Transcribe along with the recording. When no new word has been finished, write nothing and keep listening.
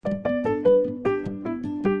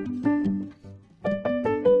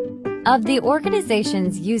Of the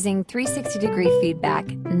organizations using 360-degree feedback,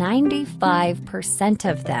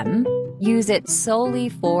 95% of them use it solely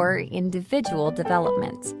for individual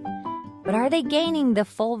development. But are they gaining the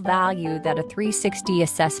full value that a 360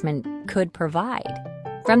 assessment could provide?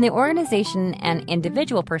 From the organization and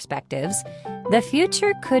individual perspectives, the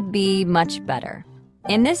future could be much better.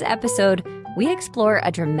 In this episode, we explore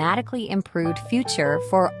a dramatically improved future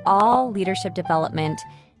for all leadership development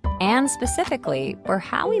and specifically for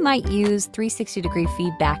how we might use 360-degree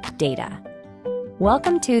feedback data.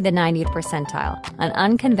 Welcome to The 90th Percentile, an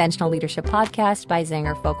unconventional leadership podcast by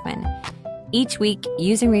Zenger Folkman. Each week,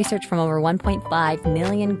 using research from over 1.5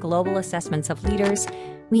 million global assessments of leaders,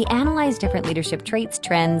 we analyze different leadership traits,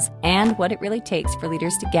 trends, and what it really takes for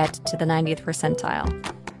leaders to get to the 90th percentile.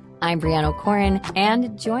 I'm Brianna O'Corin,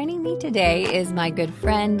 and joining me today is my good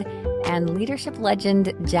friend and leadership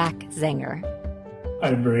legend, Jack Zenger.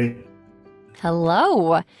 Hi, Bri.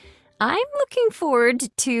 Hello. I'm looking forward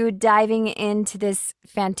to diving into this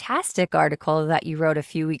fantastic article that you wrote a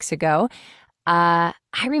few weeks ago. I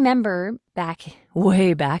remember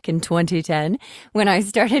way back in 2010 when I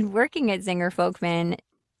started working at Zenger Folkman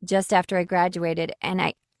just after I graduated, and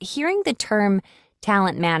hearing the term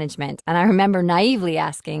talent management, and I remember naively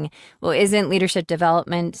asking, well, isn't leadership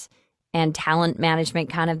development and talent management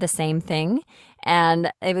kind of the same thing?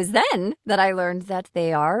 And it was then that I learned that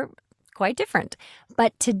they are quite different.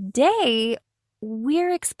 But today,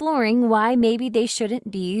 we're exploring why maybe they shouldn't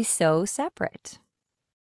be so separate.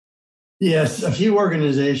 Yes, a few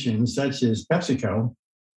organizations, such as PepsiCo,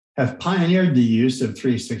 have pioneered the use of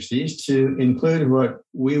 360s to include what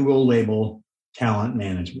we will label talent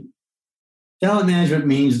management. Talent management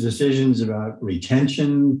means decisions about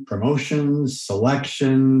retention, promotions,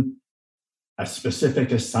 selection, a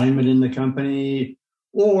specific assignment in the company,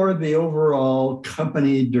 or the overall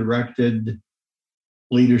company-directed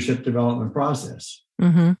leadership development process.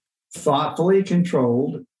 Mm-hmm. Thoughtfully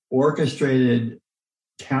controlled, orchestrated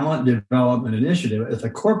talent development initiative at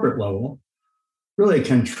the corporate level really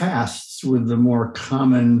contrasts with the more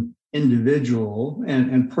common individual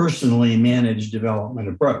and personally managed development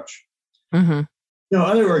approach. Mm-hmm.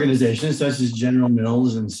 Other organizations such as General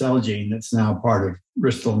Mills and Celgene, that's now part of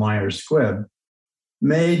Bristol Myers Squibb,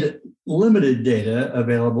 made limited data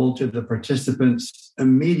available to the participants'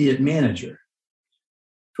 immediate manager.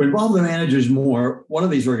 To involve the managers more, one of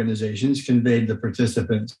these organizations conveyed the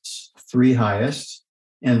participants' 3 highest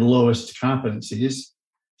and lowest competencies,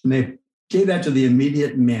 and they gave that to the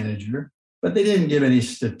immediate manager, but they didn't give any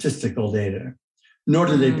statistical data, nor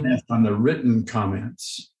did they pass on the written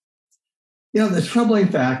comments. The troubling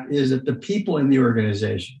fact is that the people in the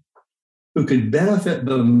organization who could benefit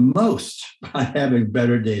the most by having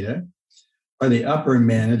better data are the upper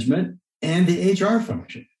management and the HR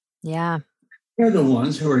function. Yeah. They're the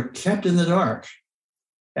ones who are kept in the dark.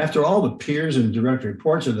 After all, the peers and direct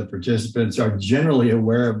reports of the participants are generally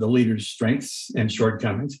aware of the leader's strengths and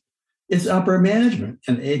shortcomings. It's upper management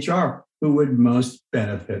and HR who would most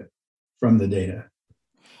benefit from the data.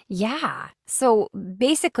 Yeah. So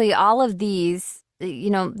basically all of these,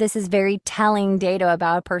 this is very telling data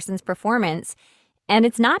about a person's performance, and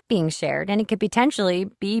it's not being shared, and it could potentially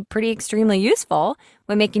be pretty extremely useful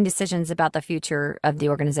when making decisions about the future of the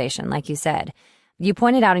organization, like you said. You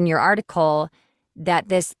pointed out in your article that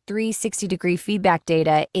this 360-degree feedback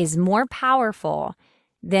data is more powerful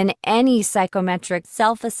than any psychometric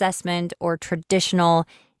self-assessment or traditional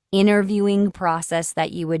interviewing process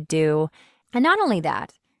that you would do. And not only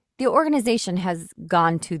that, the organization has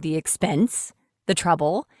gone to the expense, the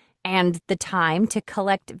trouble, and the time to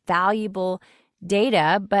collect valuable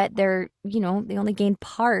data, but they only gain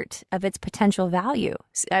part of its potential value.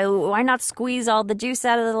 So why not squeeze all the juice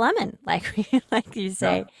out of the lemon, like you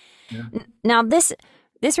say? Yeah. Now, this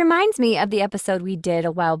reminds me of the episode we did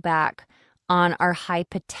a while back on our high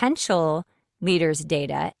potential leaders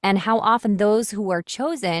data and how often those who are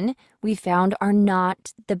chosen, we found, are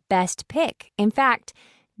not the best pick. In fact,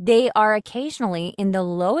 they are occasionally in the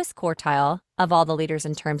lowest quartile of all the leaders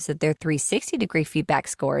in terms of their 360-degree feedback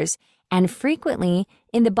scores, and frequently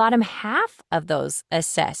in the bottom half of those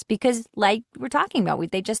assessed because, like we're talking about,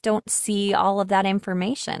 they just don't see all of that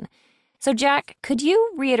information. So, Jack, could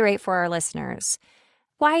you reiterate for our listeners,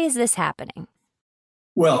 why is this happening?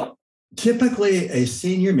 Well, typically a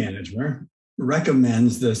senior manager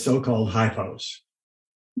recommends the so-called hypos.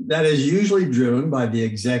 That is usually driven by the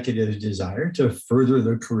executive's desire to further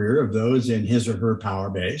the career of those in his or her power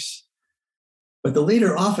base. But the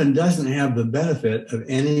leader often doesn't have the benefit of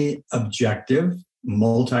any objective,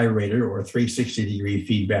 multi-rater, or 360-degree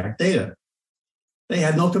feedback data. They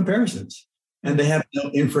have no comparisons. and they have no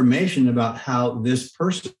information about how this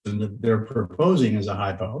person that they're proposing as a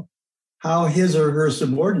hypo, how his or her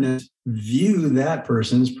subordinates view that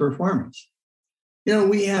person's performance.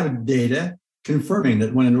 We have data confirming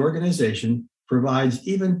that when an organization provides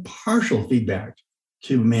even partial feedback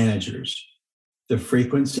to managers, the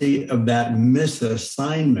frequency of that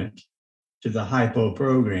misassignment to the hypo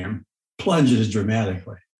program plunges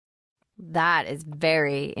dramatically. That is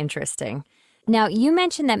very interesting. Now, you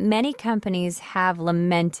mentioned that many companies have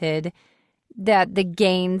lamented that the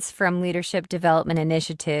gains from leadership development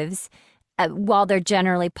initiatives, while they're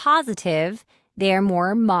generally positive, they are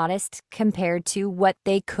more modest compared to what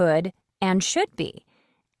they could and should be.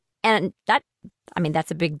 And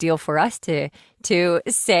that's a big deal for us to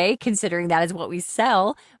say, considering that is what we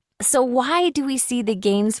sell. So why do we see the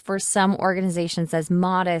gains for some organizations as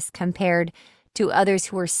modest compared to others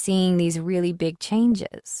who are seeing these really big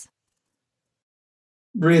changes?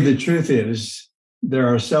 Bree, the truth is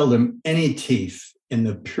there are seldom any teeth in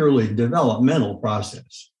the purely developmental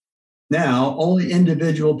process. Now, only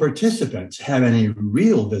individual participants have any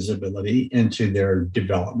real visibility into their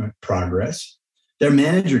development progress. Their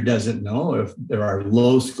manager doesn't know if there are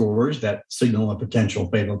low scores that signal a potential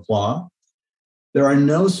fatal flaw. There are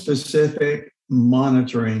no specific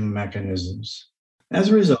monitoring mechanisms. As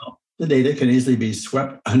a result, the data can easily be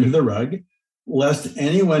swept under the rug, lest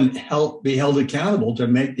anyone be held accountable to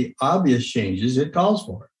make the obvious changes it calls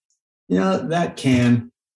for. That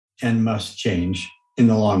can and must change in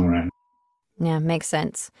the long run. Yeah, makes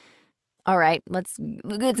sense. All right, let's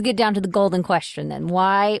get down to the golden question then.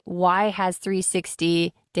 Why has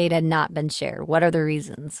 360 data not been shared? What are the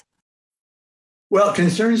reasons? Well,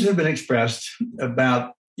 concerns have been expressed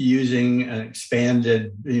about using an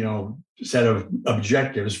expanded, set of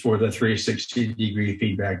objectives for the 360-degree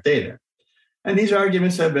feedback data. And these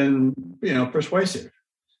arguments have been, persuasive.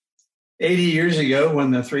 80 years ago,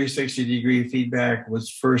 when the 360-degree feedback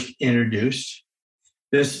was first introduced,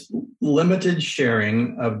 this limited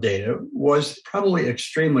sharing of data was probably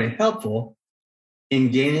extremely helpful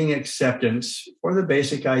in gaining acceptance for the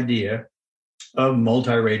basic idea of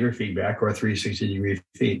multi-rater feedback or 360-degree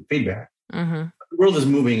feedback. Mm-hmm. The world is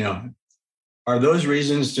moving on. Are those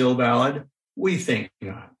reasons still valid? We think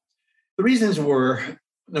not. The reasons were,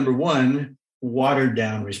 number one, watered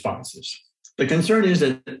down responses. The concern is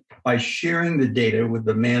that by sharing the data with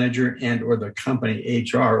the manager and or the company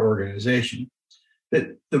HR organization,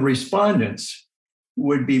 that the respondents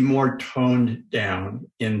would be more toned down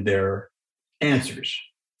in their answers.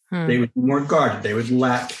 They would be more guarded. They would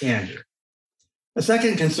lack candor. A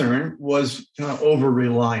second concern was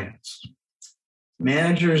over-reliance.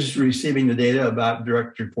 Managers receiving the data about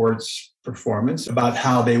direct reports' performance, about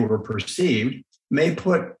how they were perceived, may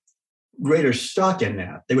put greater stock in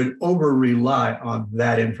that. They would over-rely on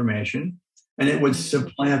that information, and it would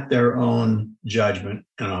supplant their own judgment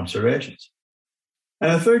and observations.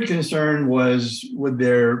 And a third concern was, would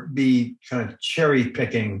there be kind of cherry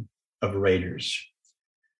picking of raters?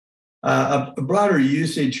 A broader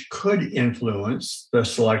usage could influence the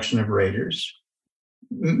selection of raters.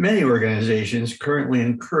 Many organizations currently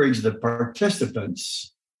encourage the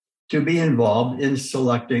participants to be involved in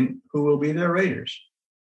selecting who will be their raters.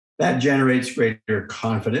 That generates greater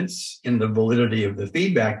confidence in the validity of the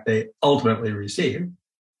feedback they ultimately receive.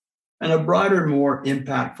 And a broader, more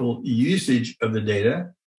impactful usage of the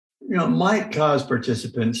data, might cause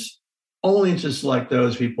participants only to select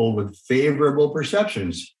those people with favorable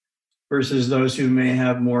perceptions versus those who may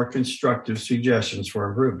have more constructive suggestions for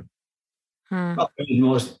improvement. The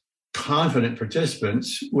most confident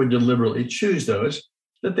participants would deliberately choose those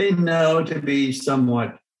that they know to be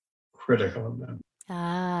somewhat critical of them.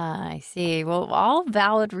 Ah, I see. Well, all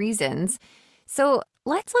valid reasons. So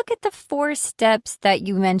let's look at the 4 steps that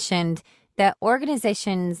you mentioned that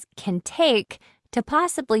organizations can take to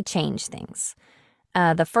possibly change things.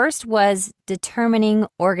 The first was determining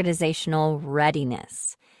organizational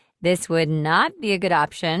readiness. This would not be a good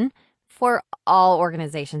option for all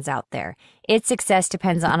organizations out there. Its success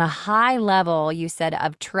depends on a high level, you said,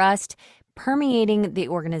 of trust permeating the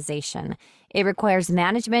organization. It requires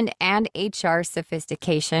management and HR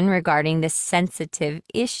sophistication regarding the sensitive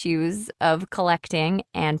issues of collecting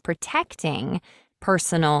and protecting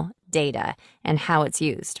personal data and how it's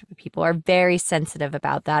used. People are very sensitive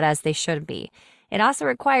about that, as they should be. It also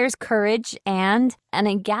requires courage and an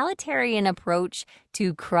egalitarian approach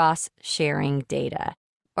to cross-sharing data.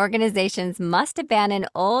 Organizations must abandon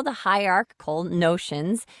old hierarchical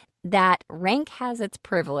notions that rank has its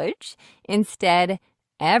privilege. Instead,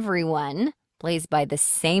 everyone plays by the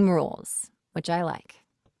same rules, which I like.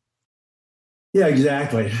 Yeah,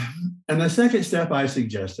 exactly. And the second step I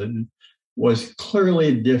suggested was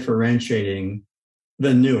clearly differentiating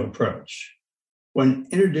the new approach. When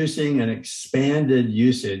introducing an expanded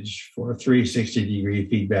usage for 360-degree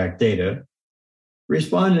feedback data,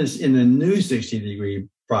 respondents in the new 60-degree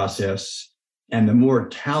process and the more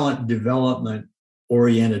talent development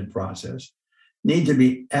oriented process need to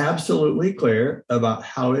be absolutely clear about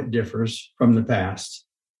how it differs from the past.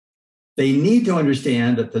 They need to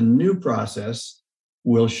understand that the new process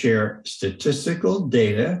will share statistical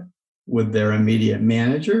data with their immediate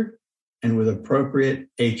manager and with appropriate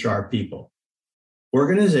HR people.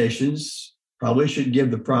 Organizations probably should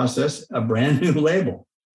give the process a brand new label: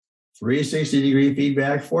 360-degree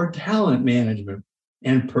feedback for talent management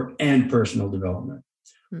and personal development,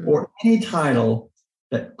 or any title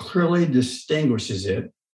that clearly distinguishes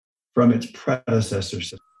it from its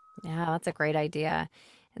predecessors. Yeah, that's a great idea.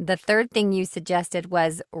 The third thing you suggested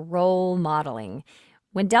was role modeling.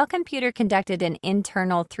 When Dell Computer conducted an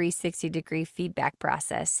internal 360-degree feedback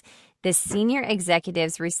process, the senior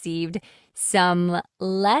executives received some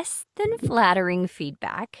less than flattering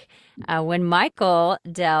feedback. When Michael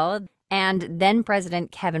Dell and then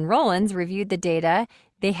President Kevin Rowlands reviewed the data,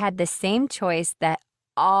 they had the same choice that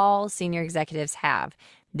all senior executives have.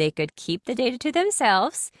 They could keep the data to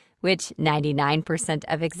themselves, which 99%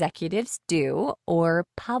 of executives do, or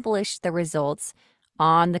publish the results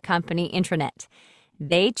on the company intranet.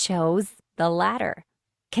 They chose the latter.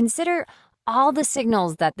 Consider all the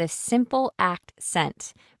signals that this simple act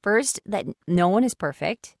sent. First, that no one is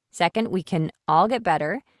perfect. Second, we can all get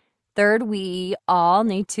better. Third, we all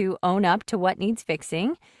need to own up to what needs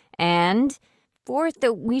fixing. And fourth,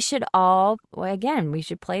 that we should all, again, we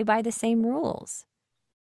should play by the same rules.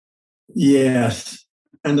 Yes.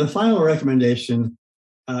 And the final recommendation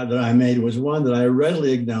that I made was one that I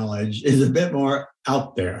readily acknowledge is a bit more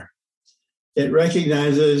out there. It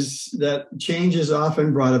recognizes that change is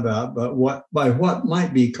often brought about by what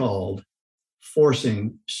might be called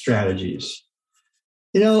forcing strategies.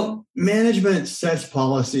 Management sets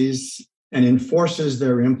policies and enforces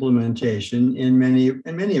their implementation in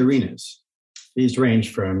many arenas. These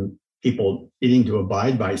range from people needing to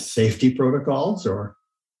abide by safety protocols or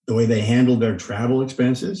the way they handle their travel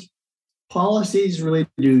expenses. Policies really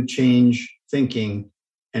do change thinking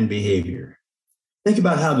and behavior. Think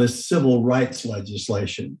about how the civil rights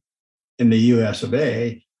legislation in the US of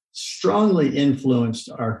A strongly influenced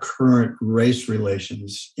our current race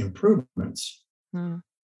relations improvements.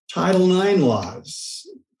 Title IX laws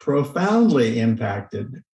profoundly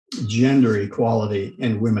impacted gender equality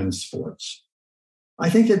in women's sports. I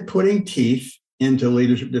think that putting teeth into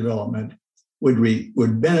leadership development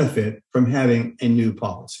would benefit from having a new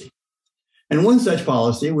policy. And one such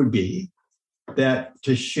policy would be that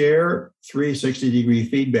to share 360-degree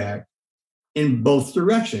feedback in both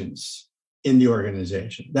directions in the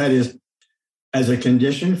organization. That is, as a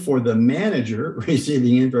condition for the manager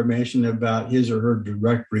receiving information about his or her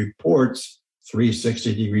direct reports'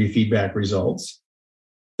 360-degree feedback results,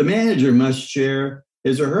 the manager must share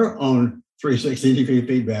his or her own 360-degree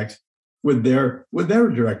feedbacks with their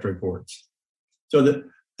direct reports. So that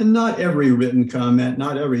not every written comment,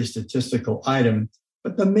 not every statistical item,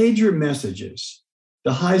 but the major messages,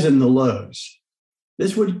 the highs and the lows.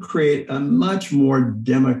 This would create a much more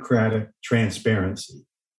democratic transparency.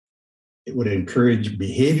 It would encourage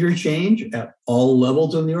behavior change at all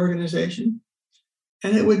levels in the organization,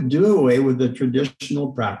 and it would do away with the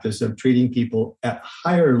traditional practice of treating people at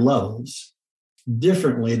higher levels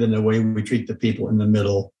differently than the way we treat the people in the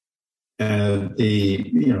middle and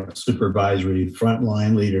the supervisory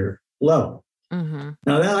frontline leader level. Mm-hmm.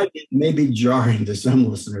 Now, that idea may be jarring to some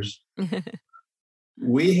listeners.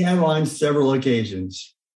 We have on several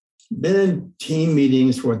occasions been in team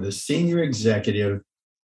meetings where the senior executive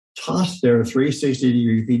tossed their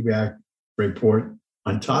 360-degree feedback report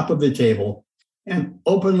on top of the table and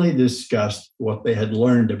openly discussed what they had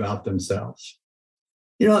learned about themselves.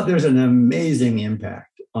 There's an amazing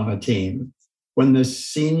impact on a team when the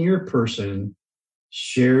senior person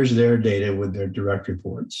shares their data with their direct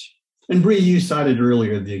reports. And Bree, you cited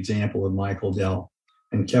earlier the example of Michael Dell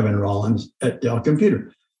and Kevin Rowlands at Dell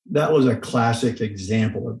Computer. That was a classic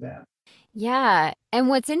example of that. Yeah. And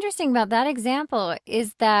what's interesting about that example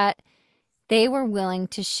is that they were willing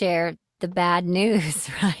to share the bad news,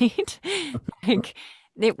 right? Like,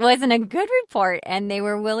 it wasn't a good report, and they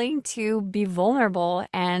were willing to be vulnerable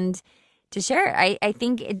and to share. I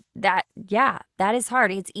think that is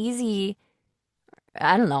hard. It's easy.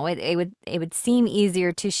 I don't know. It would seem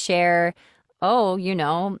easier to share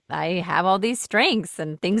oh, I have all these strengths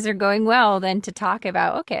and things are going well, than to talk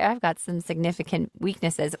about, okay, I've got some significant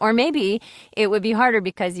weaknesses. Or maybe it would be harder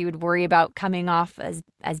because you would worry about coming off as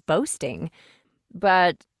boasting.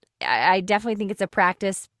 But I definitely think it's a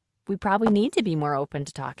practice we probably need to be more open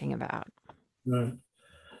to talking about. Right.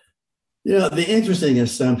 The interesting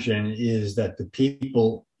assumption is that the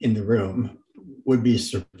people in the room would be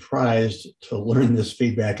surprised to learn this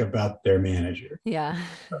feedback about their manager. Yeah.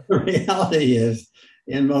 The reality is,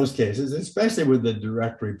 in most cases, especially with the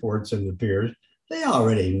direct reports and the peers, they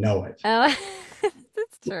already know it. Oh,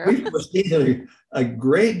 that's true. We foresee that a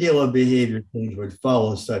great deal of behavior change would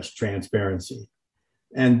follow such transparency.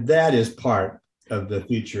 And that is part of the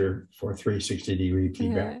future for 360-degree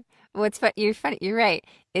feedback. Yeah. What's you're right,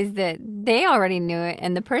 is that they already knew it,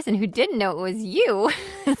 and the person who didn't know it was you.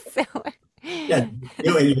 So Yeah,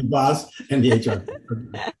 you and your boss and the HR.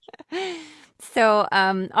 So,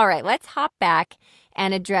 all right, let's hop back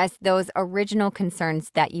and address those original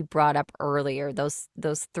concerns that you brought up earlier, those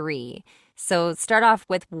three. So start off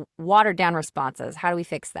with watered down responses. How do we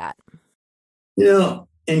fix that?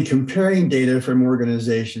 In comparing data from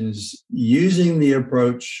organizations using the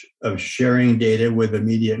approach of sharing data with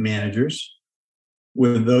immediate managers,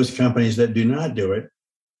 with those companies that do not do it,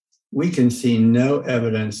 we can see no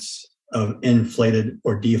evidence of inflated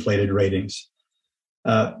or deflated ratings.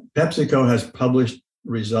 PepsiCo has published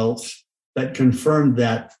results that confirm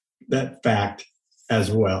that fact as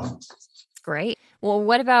well. Great. Well,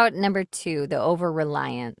 what about number 2, the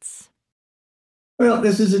over-reliance? Well,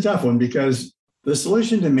 this is a tough one because the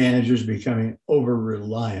solution to managers becoming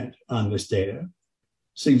over-reliant on this data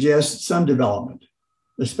suggests some development,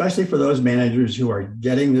 especially for those managers who are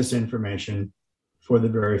getting this information for the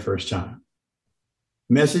very first time.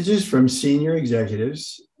 Messages from senior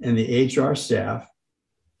executives and the HR staff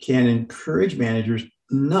can encourage managers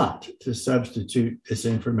not to substitute this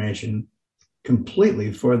information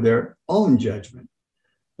completely for their own judgment,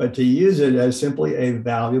 but to use it as simply a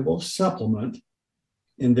valuable supplement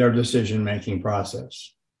in their decision-making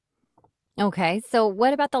process. Okay, so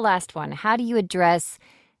what about the last one? How do you address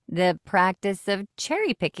the practice of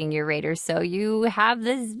cherry picking your raters so you have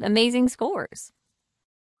these amazing scores?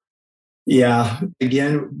 Yeah,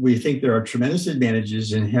 again, we think there are tremendous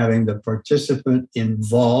advantages in having the participant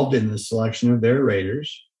involved in the selection of their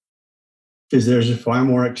raters because there's a far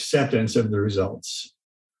more acceptance of the results.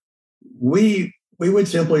 We would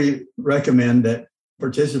simply recommend that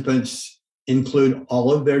participants include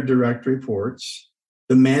all of their direct reports.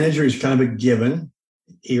 The manager is kind of a given.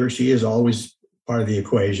 He or she is always part of the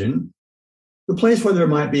equation. The place where there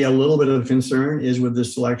might be a little bit of concern is with the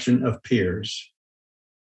selection of peers.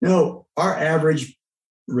 Our average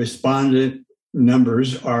respondent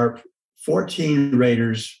numbers are 14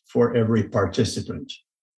 raters for every participant.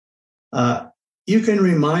 You can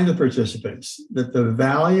remind the participants that the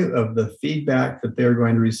value of the feedback that they're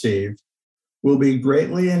going to receive will be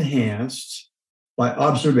greatly enhanced by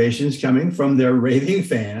observations coming from their raving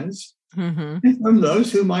fans and from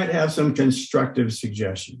those who might have some constructive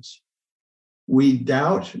suggestions. We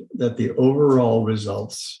doubt that the overall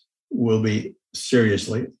results will be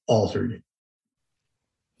seriously altered.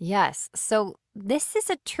 Yes. So this is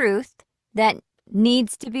a truth that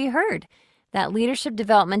needs to be heard, that leadership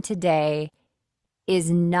development today is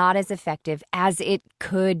not as effective as it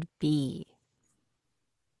could be.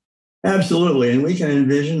 Absolutely. And we can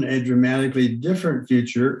envision a dramatically different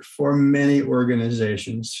future for many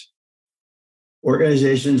organizations.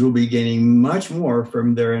 Organizations will be gaining much more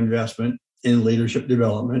from their investment in leadership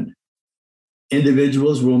development.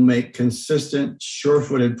 Individuals will make consistent,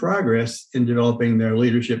 sure-footed progress in developing their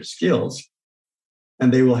leadership skills,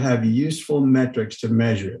 and they will have useful metrics to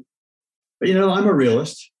measure it. But I'm a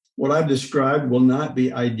realist. What I've described will not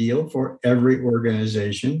be ideal for every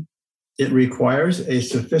organization. It requires a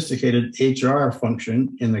sophisticated HR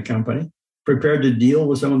function in the company, prepared to deal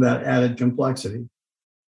with some of that added complexity.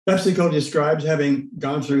 PepsiCo describes having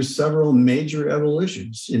gone through several major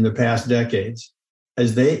evolutions in the past decades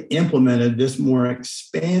as they implemented this more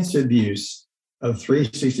expansive use of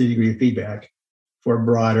 360-degree feedback for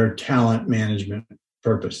broader talent management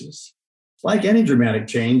purposes. Like any dramatic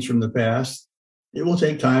change from the past, it will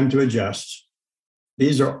take time to adjust.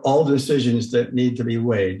 These are all decisions that need to be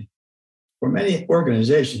weighed. For many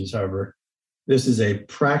organizations, however, this is a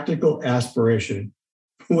practical aspiration.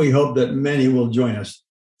 We hope that many will join us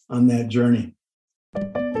on that journey.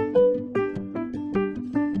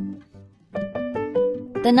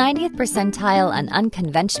 The 90th Percentile and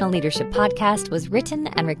Unconventional Leadership podcast was written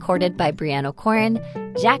and recorded by Brianne O'Corin,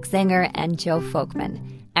 Jack Zenger, and Joe Folkman,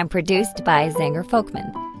 and produced by Zenger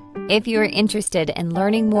Folkman. If you're interested in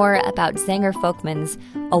learning more about Zenger-Folkman's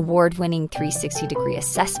award-winning 360-degree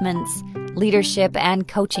assessments, leadership and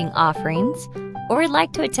coaching offerings, or would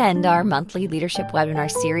like to attend our monthly leadership webinar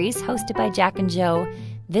series hosted by Jack and Joe,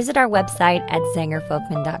 visit our website at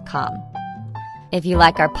zengerfolkman.com. If you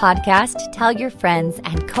like our podcast, tell your friends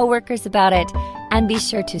and coworkers about it, and be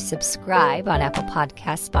sure to subscribe on Apple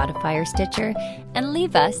Podcasts, Spotify, or Stitcher, and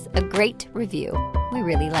leave us a great review. We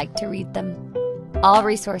really like to read them. All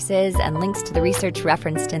resources and links to the research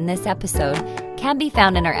referenced in this episode can be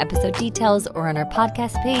found in our episode details or on our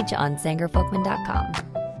podcast page on zengerfolkman.com.